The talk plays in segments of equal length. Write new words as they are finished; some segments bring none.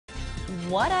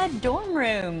What a dorm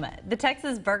room! The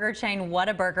Texas burger chain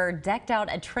Whataburger decked out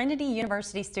a Trinity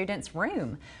University student's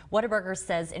room. Whataburger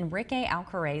says Enrique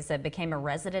Alcareza became a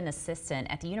resident assistant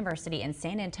at the university in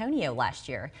San Antonio last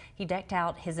year. He decked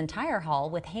out his entire hall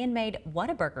with handmade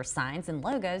Whataburger signs and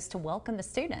logos to welcome the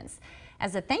students.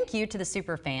 As a thank you to the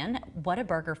superfan,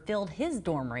 Whataburger filled his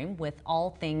dorm room with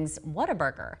all things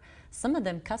Whataburger, some of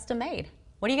them custom made.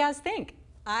 What do you guys think?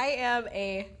 I am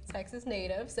a Texas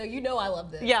native, so you know I love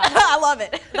this. Yeah, I love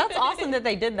it. That's awesome that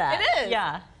they did that. It is.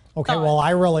 Yeah. Okay, well, I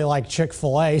really like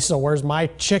Chick-fil-A, so where's my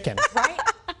chicken? Right?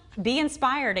 Be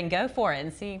inspired and go for it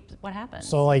and see what happens.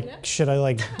 So, like, should I,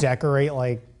 like, decorate,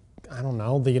 like, I don't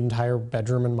know, the entire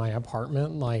bedroom in my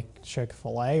apartment like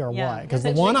Chick-fil-A or what? Because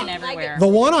the one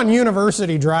on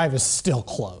University Drive is still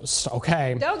closed,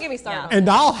 okay? Don't get me started. And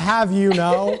I'll have you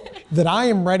know that I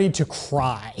am ready to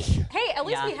cry. Hey, at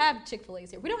least we have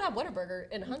Chick-fil-A's here. We don't have Whataburger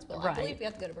in Huntsville. Right. I believe we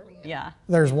have to go to Birmingham. Yeah.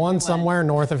 There's one somewhere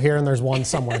north of here and there's one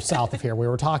somewhere south of here. We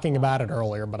were talking about it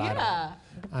earlier, but I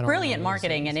don't Brilliant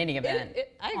marketing in any event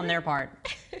I on agree. their part.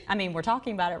 I mean, we're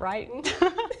talking about it, right?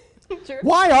 True.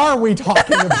 Why are we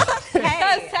talking about it?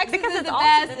 Because Texas is it's the awesome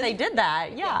best. that they did that.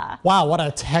 Yeah. Wow, what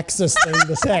a Texas thing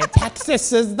to say.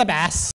 Texas is the best.